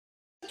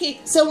Okay,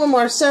 so one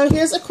more. So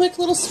here's a quick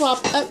little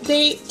swap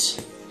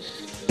update.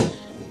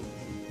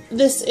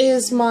 This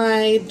is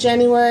my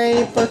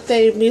January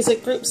birthday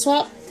music group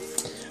swap.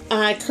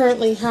 I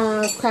currently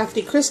have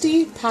Crafty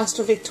Christy,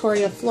 Pastor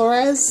Victoria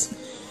Flores,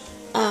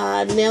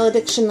 Nail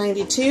Addiction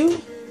 92,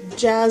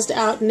 Jazzed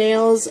Out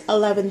Nails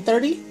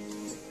 1130,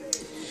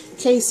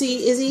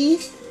 Casey Izzy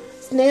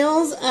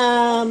Nails,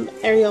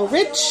 Ariel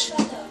Rich,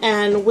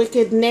 and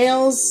Wicked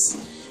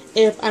Nails.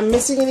 If I'm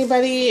missing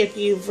anybody, if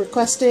you've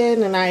requested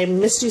and I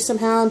missed you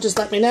somehow, just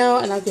let me know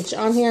and I'll get you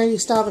on here. You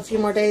still have a few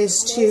more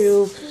days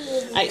to,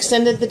 I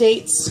extended the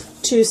dates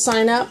to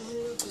sign up.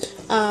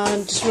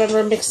 Just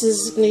remember,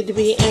 mixes need to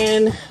be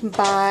in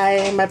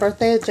by my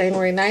birthday,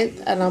 January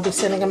 9th, and I'll be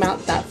sending them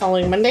out that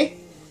following Monday.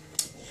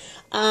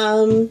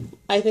 I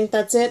think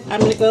that's it.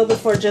 I'm going to go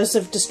before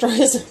Joseph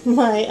destroys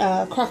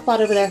my crock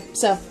pot over there.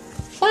 So,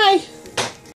 bye!